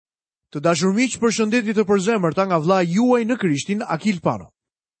Të dashur miq, përshëndetje të përzemërta nga vllai juaj në Krishtin, Akil Pano.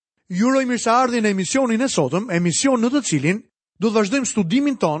 Ju uroj mirëseardhjen në emisionin e sotëm, emision në të cilin do të vazhdojmë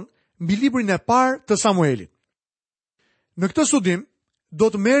studimin ton mbi librin e parë të Samuelit. Në këtë studim do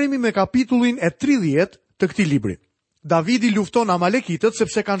të merremi me kapitullin e 30 të këtij libri. Davidi lufton Amalekitët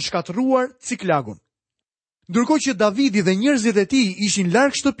sepse kanë shkatërruar Ciklagun. Ndërkohë që Davidi dhe njerëzit e tij ishin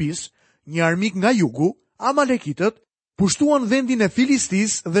larg shtëpisë, një armik nga jugu, Amalekitët pushtuan vendin e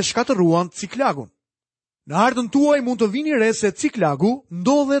Filistis dhe shkatëruan Ciklagun. Në hartën tuaj mund të vini re se Ciklagu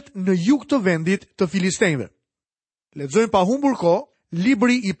ndodhet në jug të vendit të Filistejve. Lexojmë pa humbur kohë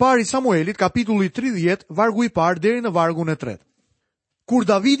libri i parë i Samuelit, kapitulli 30, vargu i parë deri në vargun e 3. Kur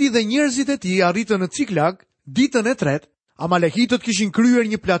Davidi dhe njerëzit e tij arritën në Ciklag, ditën e 3, Amalekitët kishin kryer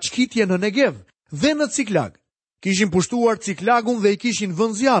një plaçkitje në Negev dhe në Ciklag. Kishin pushtuar Ciklagun dhe i kishin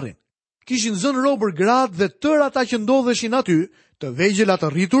vënë zjarrin. Kishin zënë robër gratë dhe tërë ata që ndodheshin aty, të vegjël të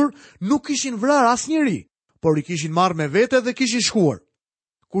rritur, nuk kishin vrarë asnjëri, por i kishin marrë me vete dhe kishin shkuar.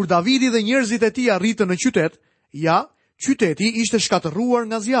 Kur Davidi dhe njerëzit e tij arritën në qytet, ja, qyteti ishte shkatërruar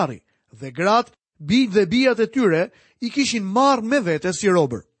nga zjarri, dhe gratë, bijtë dhe bijat e tyre i kishin marrë me vete si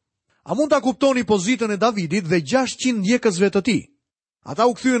robër. A mund ta kuptoni pozitën e Davidit dhe 600 ndjekësve të tij? Ata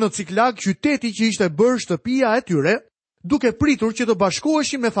u kthyen në Ciklag, qyteti që ishte bërë shtëpia e tyre, duke pritur që të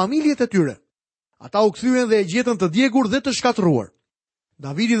bashkoheshin me familjet e tyre. Ata u kthyen dhe e gjetën të djegur dhe të shkatëruar.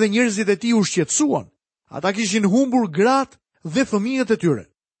 Davidi dhe njerëzit e tij u shqetësuan. Ata kishin humbur gratë dhe fëmijët e tyre.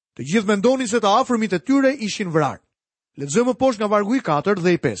 Të gjithë mendonin se të afërmit e tyre ishin vrarë. Lexojmë poshtë nga vargu i 4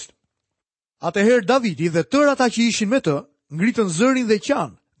 dhe i 5. Atëherë Davidi dhe tërë ata që ishin me të ngritën zërin dhe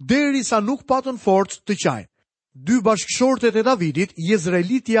qanë, derisa nuk patën forcë të qajnë. Dy bashkëshortet e Davidit,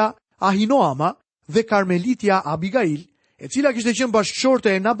 Jezreelitja Ahinoama dhe Karmelitja Abigail, e cila kishte qenë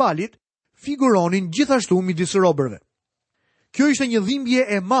bashkëshorte e Nabalit, figuronin gjithashtu midis robërve. Kjo ishte një dhimbje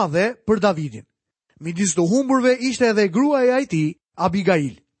e madhe për Davidin. Midis të humburve ishte edhe gruaja e tij,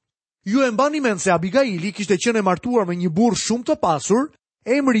 Abigail. Ju e mbani mend se Abigaili kishte qenë e martuar me një burr shumë të pasur,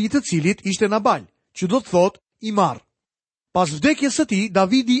 emri i të cilit ishte Nabal, që do të thotë i marr. Pas vdekjes së tij,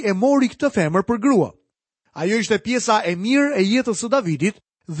 Davidi e mori këtë femër për grua. Ajo ishte pjesa e mirë e jetës së Davidit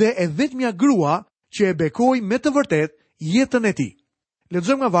dhe e vetmja grua që e bekoi me të vërtet jetën e tij.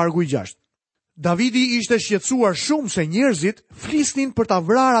 Lexojmë nga vargu i 6. Davidi ishte shqetësuar shumë se njerëzit flisnin për ta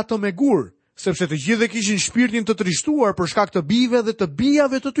vrarë atë me gur, sepse të gjithë kishin shpirtin të trishtuar për shkak të bijve dhe të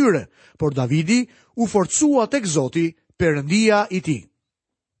bijave të tyre, por Davidi u forcua tek Zoti, Perëndia i tij.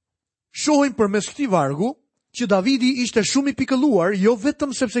 Shohim përmes këtij vargu që Davidi ishte shumë i pikëlluar, jo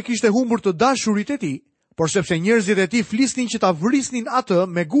vetëm sepse kishte humbur të dashurit e tij, por sepse njerëzit e tij flisnin që ta vrisnin atë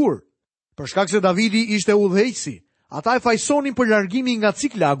me gur. Për shkak se Davidi ishte udhëheqësi, ata e fajsonin për largimin nga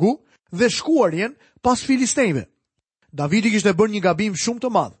Ciklagu dhe shkuarjen pas Filistejve. Davidi kishte bërë një gabim shumë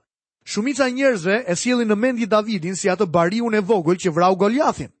të madh. Shumica e njerëzve e sjellin në mendje Davidin si atë bariun e vogël që vrau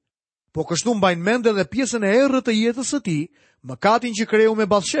Goliathin. Po kështu mbajnë mend edhe pjesën e errët të jetës së tij, mëkatin që kreu me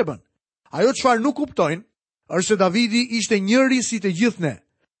Bathshebën. Ajo çfarë nuk kuptojnë është se Davidi ishte njëri si të gjithë ne.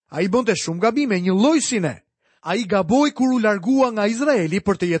 Ai bënte shumë gabime, një lloj si ne. Ai gaboi kur u largua nga Izraeli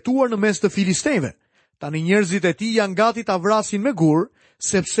për të jetuar në mes të Filistejve. Tani njerëzit e tij janë gati ta vrasin me gur,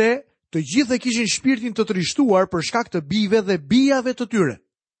 sepse të gjithë kishin shpirtin të trishtuar për shkak të bijve dhe bijave të tyre.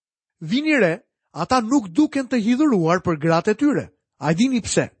 Vini re, ata nuk duken të hidhuruar për gratë e tyre. A dini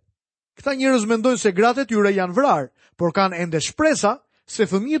pse? Këta njerëz mendojnë se gratë e tyre janë vrarë, por kanë ende shpresa se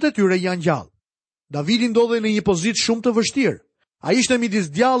fëmijët e tyre janë gjallë. Davidi ndodhej në një pozitë shumë të vështirë. Ai ishte midis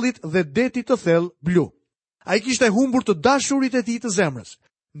djallit dhe detit të thellë blu. Ai kishte humbur të dashurit e tij të zemrës.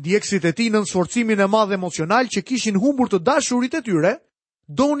 Ndjekësit e tij në sforcimin e madh emocional që kishin humbur të dashurit e tyre,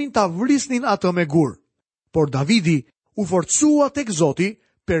 donin ta vrisnin atë me gur. Por Davidi u forcua tek Zoti,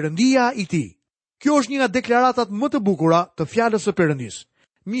 Perëndia i tij. Kjo është një nga deklaratat më të bukura të fjalës së Perëndisë.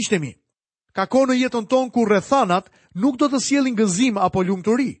 Miqtë mi, ka kohë në jetën tonë kur rrethanat nuk do të sjellin gëzim apo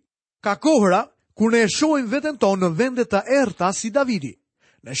lumturi. Ka kohëra kur ne e shohim veten tonë në vende të errta si Davidi.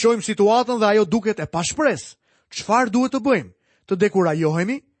 Ne shohim situatën dhe ajo duket e pashpresë. Çfarë duhet të bëjmë? Të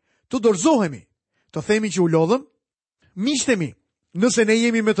dekurajohemi, të dorëzohemi, të themi që u lodhëm? Miqtë mi, nëse ne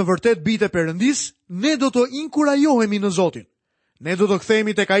jemi me të vërtet bijtë e Perëndisë, ne do të inkurajohemi në Zotin. Ne do të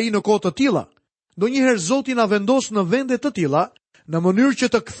kthehemi tek ai në kohë të tilla. Ndonjëherë Zoti na vendos në vende të tilla në mënyrë që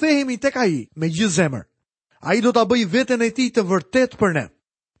të kthehemi tek ai me gjithë zemër. Ai do ta bëjë veten e tij të vërtet për ne.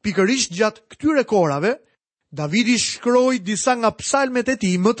 Pikërisht gjatë këtyre kohërave, Davidi shkroi disa nga psalmet e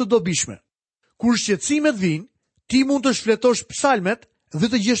tij më të dobishme. Kur shqetësimet vijnë, ti mund të shfletosh psalmet dhe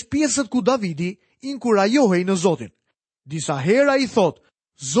të gjesh pjesët ku Davidi inkurajohej në Zotin. Disa hera i thot,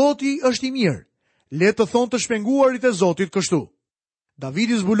 Zoti është i mirë. Le të thonë të shpenguarit e Zotit kështu.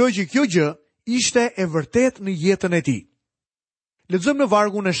 Davidi zbuloi që kjo gjë ishte e vërtet në jetën e tij. Lexojmë në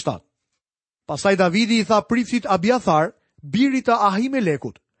vargun e 7. Pastaj Davidi i tha priftit Abiathar, birit të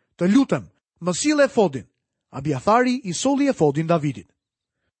Ahimelekut, të lutem, më sill efodin. Abiathari i solli efodin Davidit.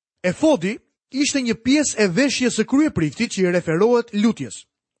 Efodi ishte një pjesë e veshjes së kryepriftit që i referohet lutjes.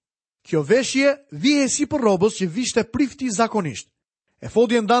 Kjo veshje vihej sipër rrobës që vishte prifti zakonisht.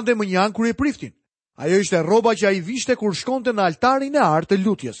 Efodi e ndante më një anë kryepriftin. Ajo ishte rroba që ai vishte kur shkonte në altarin e artë të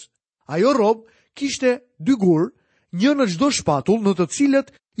lutjes. Ajo rrobë kishte dy gur, një në çdo shpatull, në të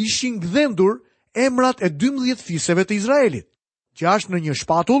cilët ishin gdhendur emrat e 12 fiseve të Izraelit, 6 në një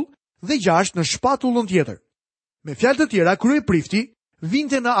shpatull dhe 6 në shpatullën tjetër. Me fjalë të tjera, kryeprifti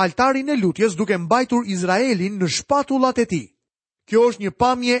vinte në altarin e lutjes duke mbajtur Izraelin në shpatullat e tij. Kjo është një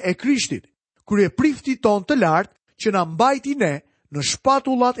pamje e Krishtit, kryeprifti ton të lartë që na mbajti ne në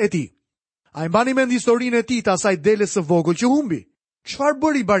shpatullat e tij. A i mbani mend historinë e tij të asaj dele së vogël që humbi? Çfarë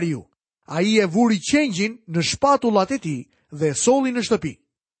bëri bariu? Ai e vuri qengjin në shpatullat e tij dhe e solli në shtëpi.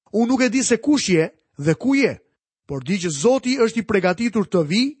 Unë nuk e di se kush je dhe ku je, por di që Zoti është i përgatitur të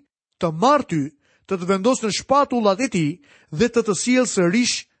vijë, të marrë ty, të vendosë në shpatullat e tij dhe të sjellë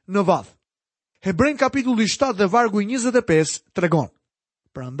sërish në vadh. Hebrejnë kapitulli 7 dhe vargu 25 tregon: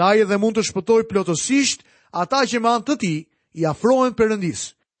 Prandaj edhe mund të shpëtoj plotësisht ata që me anë të tij i afrohen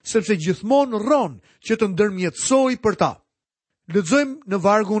Perëndis, sepse gjithmonë rron që të ndërmjetësoj për ta. Lexojmë në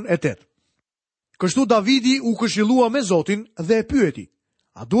vargun e 8. Kështu Davidi u këshillua me Zotin dhe e pyeti: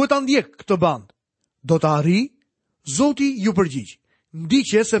 A duhet ta ndjek këtë band? Do ta arri? Zoti ju përgjigj: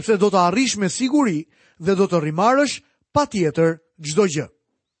 Ndiqe sepse do të arrish me siguri dhe do të rimarrësh patjetër çdo gjë.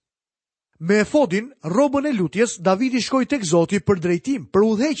 Me efodin, rrobën e lutjes, Davidi shkoi tek Zoti për drejtim, për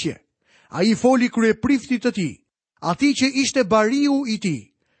udhëheqje. Ai foli kryepriftit të tij, atij që ishte bariu i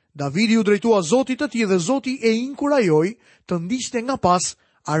tij. Davidi u drejtua Zotit të tij dhe Zoti e inkurajoi të ndiqte nga pas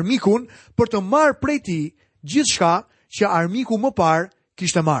armikun për të marrë prej tij gjithçka që armiku më parë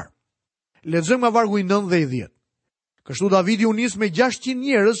kishte marrë. Lexojmë nga vargu i 9 dhe i 10. Kështu Davidi u nis me 600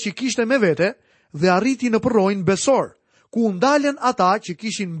 njerëz që kishte me vete dhe arriti në përrojnë Besor, ku u ndalen ata që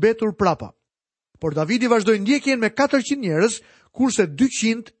kishin mbetur prapa. Por Davidi vazhdoi ndjekjen me 400 njerëz, kurse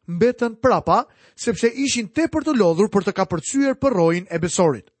 200 mbetën prapa, sepse ishin tepër të lodhur për të kapërcyer përrojnë e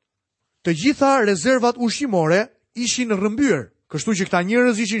Besorit. Të gjitha rezervat ushqimore ishin rrëmbyer, kështu që këta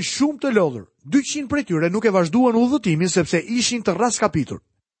njerëz ishin shumë të lodhur. 200 prej tyre nuk e vazhduan udhëtimin sepse ishin të raskapitur.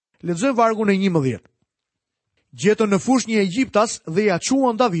 Lexojmë vargun e 11. Gjetën në fush një egjiptas dhe ja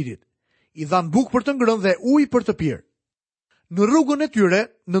quan Davidit. I dhan bukë për të ngrënë dhe ujë për të pirë. Në rrugën e tyre,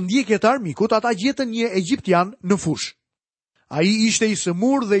 në ndjekje të armikut, ata gjetën një egjiptian në fush. Ai ishte i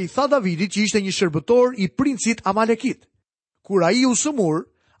sëmur dhe i tha Davidit që ishte një shërbëtor i princit Amalekit. Kur ai u sëmur,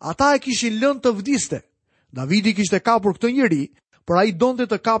 ata e kishin lënë të vdiste. Davidi kishte kapur këtë njeri, por ai donte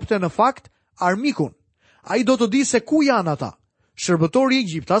të kapte në fakt armikun. Ai do të di se ku janë ata. Shërbëtori i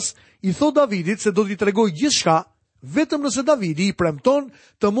egjiptas i thot Davidit se do t'i tregoj gjithçka, vetëm nëse Davidi i premton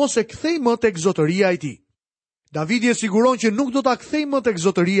të mos e kthej më tek zotëria e tij. Davidi e siguron që nuk do ta kthej më tek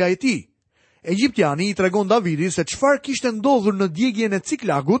zotëria e tij. Egjiptiani i tregon Davidit se çfarë kishte ndodhur në djegjen e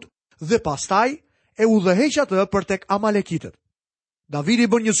Ciklagut dhe pastaj e udhëheq atë për tek Amalekitët. Davidi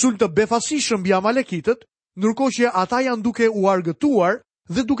bën një sulm të befasishëm mbi Amalekitët, ndërkohë që ata janë duke u argëtuar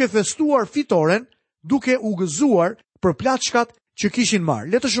dhe duke festuar fitoren, duke u gëzuar për plaçkat që kishin marrë.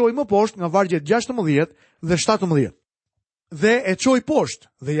 Le të shohim më poshtë nga vargjet 16 dhe 17. Dhe e çoi poshtë,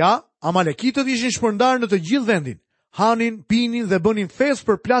 dhe ja, Amalekitët ishin shpërndarë në të gjithë vendin. Hanin, pinin dhe bënin festë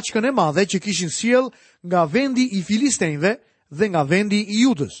për plaçkën e madhe që kishin sjell nga vendi i Filistejnëve dhe nga vendi i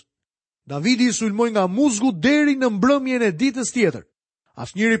Judës. Davidi i sulmoi nga muzgu deri në mbrëmjen e ditës tjetër.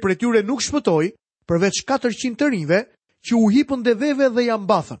 Asnjëri prej tyre nuk shpëtoi, përveç 400 të rinjve që u hipën deveve dhe ja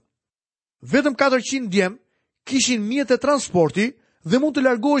mbathën. Vetëm 400 djem kishin mjete transporti dhe mund të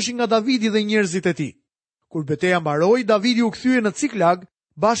largoheshin nga Davidi dhe njerëzit e tij. Kur betejë mbaroi, Davidi u kthye në Ciklag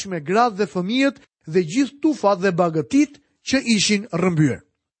bashkë me gratë dhe fëmijët dhe gjithë tufat dhe bagëtit që ishin rrëmbyer.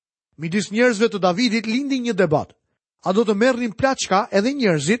 Midis njerëzve të Davidit lindi një debat. A do të merrnin plaçka edhe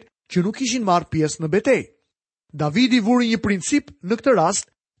njerëzit që nuk kishin marrë pjesë në betejë? Davidi vuri një princip në këtë rast,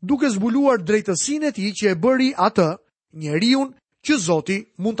 duke zbuluar drejtësinë e tij që e bëri atë njeriu që Zoti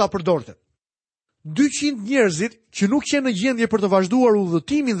mund ta përdorte. 200 njerëzit që nuk qenë në gjendje për të vazhduar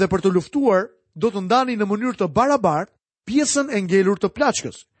udhëtimin dhe për të luftuar, do të ndanin në mënyrë të barabartë pjesën e ngelur të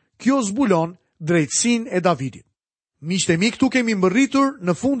plaçkës. Kjo zbulon drejtësinë e Davidit. Miqtë e mi, këtu kemi mbërritur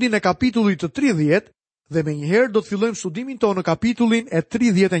në fundin e kapitullit të 30 dhe menjëherë do të fillojmë studimin tonë në kapitullin e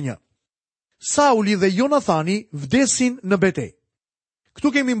 31. Sauli dhe Jonathani vdesin në betejë.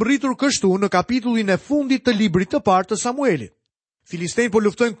 Këtu kemi mbërritur kështu në kapitullin e fundit të librit të parë të Samuelit. Filistejnë po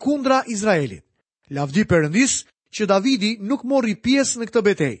luftojnë kundra Izraelit. Lavdi Perëndis që Davidi nuk mori pjesë në këtë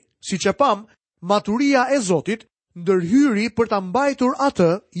betejë, siç e pam, maturia e Zotit ndërhyri për ta mbajtur atë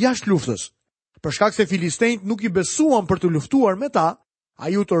jashtë luftës. Për shkak se filistejnët nuk i besuan për të luftuar me ta,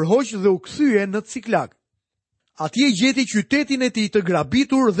 ai u tërhoq dhe u kthye në Ciklag. Atje gjeti qytetin e tij të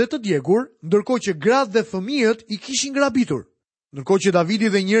grabitur dhe të djegur, ndërkohë që gratë dhe fëmijët i kishin grabitur. Ndërkohë që Davidi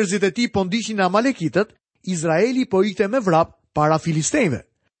dhe njerëzit e tij po ndiqnin Amalekitët, Izraeli po ikte me vrap para filistejnëve.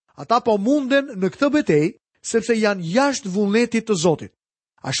 Ata po munden në këtë betejë sepse janë jashtë vullnetit të Zotit.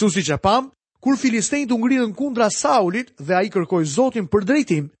 Ashtu siç e pam, kur filistejnët u ngritën kundra Saulit dhe ai kërkoi Zotin për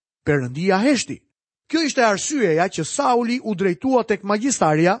drejtim, Perëndia heshti. Kjo ishte arsyeja që Sauli u drejtua tek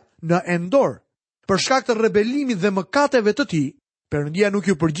magjistaria në Endor. Për shkak të rebelimit dhe mëkateve të tij, Perëndia nuk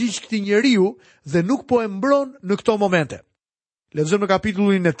ju përgjigj këtij njeriu dhe nuk po e mbron në këto momente. Lexojmë në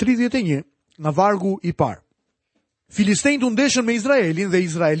kapitullin e 31, nga vargu i parë. Filistejnët u ndeshën me Izraelin dhe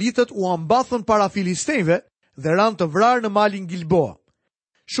izraelitët u ambathën para filistejnëve dhe ranë të vrarë në malin Gilboa.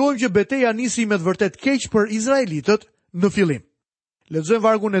 Shohim që betejë nisi me të vërtet keq për izraelitët në fillim. Lexojmë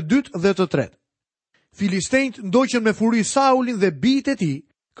vargun e 2 dhe të 3. Filistejnët ndoqën me furi Saulin dhe bijtë e tij,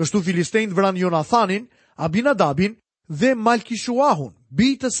 kështu filistejnët vranë Jonathanin, Abinadabin dhe Malkishuahun,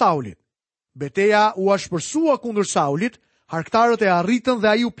 bijtë të Saulit. Beteja u ashpërsua kundër Saulit, harktarët e arritën dhe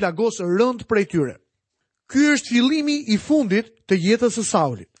ai u plagos rënd prej tyre. Ky është fillimi i fundit të jetës së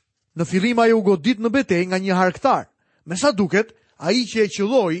Saulit. Në fillim ai u godit në betejë nga një harktar. Me sa duket, ai që e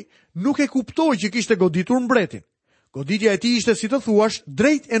qelloi nuk e kuptoi që kishte goditur mbretin. Goditja e tij ishte, si të thuash,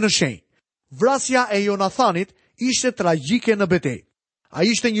 drejt e në shenjë. Vrasja e Jonathanit ishte tragjike në betejë.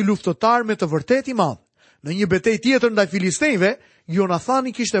 Ai ishte një luftëtar me të vërtetë i madh. Në një betejë tjetër ndaj filistejnëve,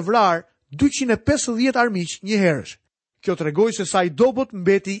 Jonathani kishte vrarë 250 armiq një herësh. Kjo tregoi se sa i dobët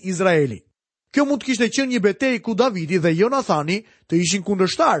mbeti Izraeli. Kjo mund të kishte qenë një betejë ku Davidi dhe Jonathani të ishin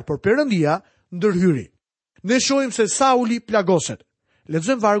kundërshtar, por Perëndia ndërhyri. Ne shohim se Sauli plagoset.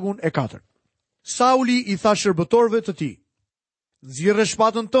 Lexojmë vargun e 4. Sauli i tha shërbëtorëve të tij: "Nxjerrë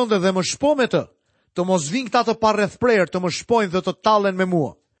shpatën tënde dhe më shpo me të, të mos vinë këta të parrethprer të më shpojnë dhe të tallen me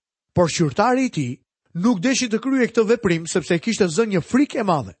mua." Por qytetari i tij nuk deshi të kryej këtë veprim sepse kishte zënë një frikë e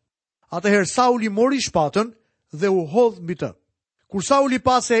madhe. Atëherë Sauli mori shpatën dhe u hodh mbi të. Kur Sauli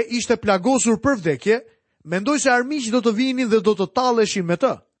pa se ishte plagosur për vdekje, mendoi se armiqtë do të vinin dhe do të talleshin me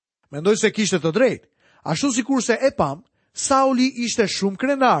të. Mendoi se kishte të drejtë. Ashtu sikurse e pam, Sauli ishte shumë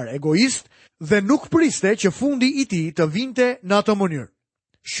krenar, egoist dhe nuk priste që fundi i tij të vinte në atë mënyrë.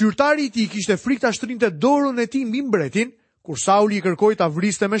 Shqyrtari i tij kishte frikë ta shtrinte dorën e tij mbi mbretin kur Sauli i kërkoi ta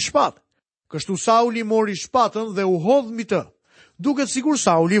vriste me shpatë. Kështu Sauli mori shpatën dhe u hodh mbi të. Duket sikur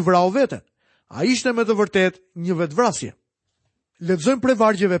Sauli vrau veten. Ai ishte me të vërtetë një vetvrasje. Lexojmë prej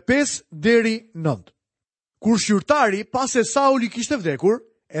vargjeve 5 deri 9. Kur shqyrtari pa se Sauli kishte vdekur,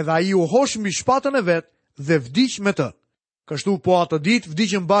 edhe ai u hosh mbi shpatën e vet dhe vdiq me të. Kështu po atë ditë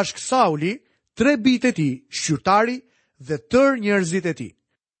vdiqën bashkë Sauli, 3 bijtë e tij, shqyrtari dhe tërë njerëzit e tij.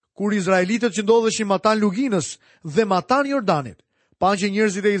 Kur izraelitët që ndodheshin matan Luginës dhe matan Jordanit, panë që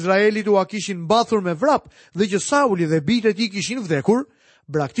njerëzit e Izraelit u kishin mbathur me vrap dhe që Sauli dhe bijtë e tij kishin vdekur,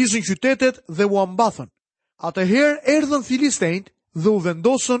 braktisën qytetet dhe u ambathën. Atëherë erdhën filistejnët dhe u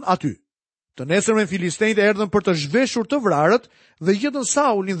vendosën aty. Të nesërmen filistejnët erdhën për të zhveshur të vrarët dhe gjetën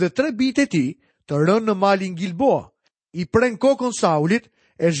Saulin dhe 3 bijtë e tij të rënë në malin Gilboa. I pren kokën Saulit,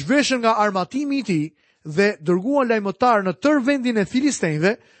 e zhveshën nga armatimi i tij dhe dërguan lajmëtar në tërë vendin e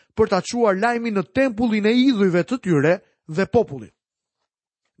filistejnëve për ta çuar lajmin në tempullin e idhujve të tyre dhe popullit.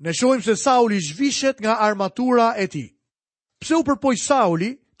 Ne shohim se Sauli zhvishet nga armatura e tij. Pse u përpoj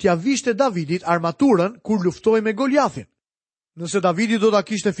Sauli t'ia vishte Davidit armaturën kur luftoi me Goliathin? Nëse Davidi do ta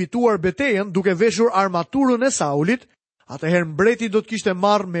kishte fituar betejën duke veshur armaturën e Saulit, atëherë mbreti do të kishte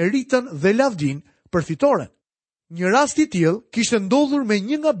marrë meritën dhe lavdin për fitoren. Një rast i tillë kishte ndodhur me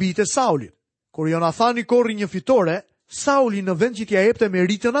një nga bijtë e Saulit. Kur Jonathani korri një fitore, Sauli në vend që t'ia jepte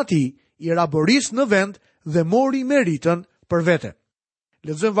meritën atij, i raboris në vend dhe mori meritën për vete.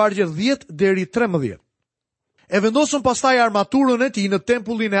 Lexojmë vargje 10 deri 13. E vendosën pastaj armaturën e tij në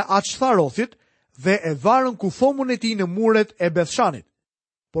tempullin e Aqtharothit dhe e varën kufomën e tij në muret e Bethshanit.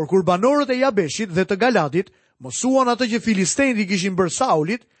 Por kur banorët e Jabeshit dhe të Galadit mësuan atë që filistejnët i kishin bërë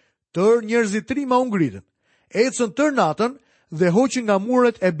Saulit, tërë njerëzit trima u ngritën, ecën tërë natën dhe hoqën nga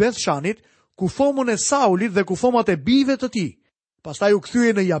muret e Bethshanit kufomën e Saulit dhe kufomat e bijve të tij. Pastaj u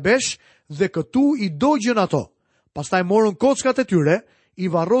kthye në Jabesh dhe këtu i dogjën ato. Pastaj morën kockat e tyre, i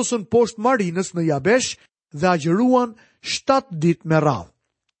varrosën poshtë marinës në Jabesh dhe agjëruan 7 ditë me radhë.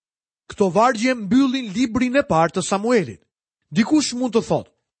 Këto vargje mbyllin librin e parë të Samuelit. Dikush mund të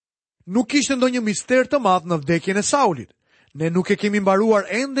thotë, nuk kishte ndonjë mister të madh në vdekjen e Saulit. Ne nuk e kemi mbaruar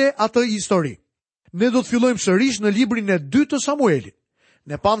ende atë histori. Ne do të fillojmë sërish në librin e 2 të Samuelit.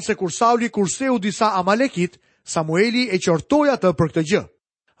 Ne pam se kur Sauli kurseu disa amalekit, Samueli e qortoi atë për këtë gjë.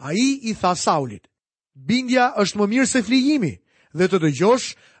 Ai i tha Saulit: "Bindja është më mirë se flijimi, dhe të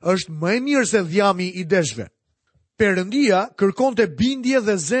dëgjosh është më e mirë se dhjami i deshve." Perëndia kërkonte bindje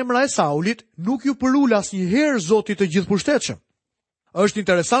dhe zemra e Saulit nuk ju përul asnjëherë Zotit të Gjithëpushtetshëm. Është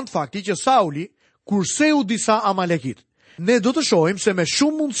interesant fakti që Sauli kurseu disa amalekit. Ne do të shohim se me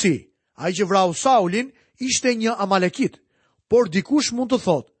shumë mundësi ai që vrau Saulin ishte një amalekit, por dikush mund të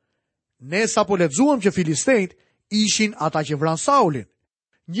thotë: "Ne sapo lexuam që filistejt ishin ata që vran Saulin."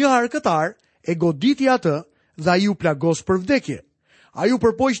 Një arkëtar e goditi atë dhe ai u plagos për vdekje. Ai u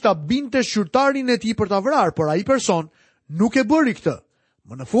përpoq ta binte shqyrtarin e tij për ta vrarë, por ai person nuk e bëri këtë.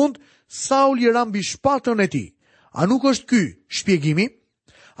 Më në fund, Sauli ra mbi shpatën e tij. A nuk është ky shpjegimi?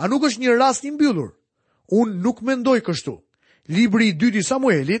 A nuk është një rast i mbyllur? Unë nuk mendoj kështu. Libri i 2 i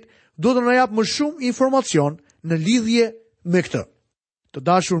Samuelit do të na jap më shumë informacion në lidhje me këtë. Të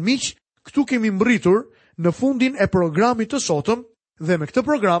dashur miq, këtu kemi mbërritur në fundin e programit të sotëm dhe me këtë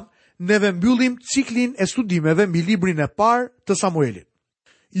program neve mbyllim ciklin e studimeve mbi librin e parë të Samuelit.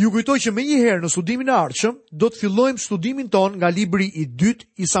 Ju kujtoj që me njëherë në studimin e ardhshëm do të fillojmë studimin ton nga libri i 2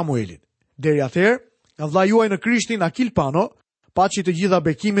 i Samuelit. Deri atëherë, nga vlla juaj në Krishtin Akil Pano, paçi të gjitha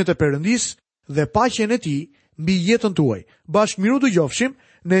bekimet e Perëndis dhe paqen e tij mbi jetën tuaj. Bashkë miru dëgjofshim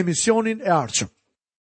në emisionin e ardhshëm.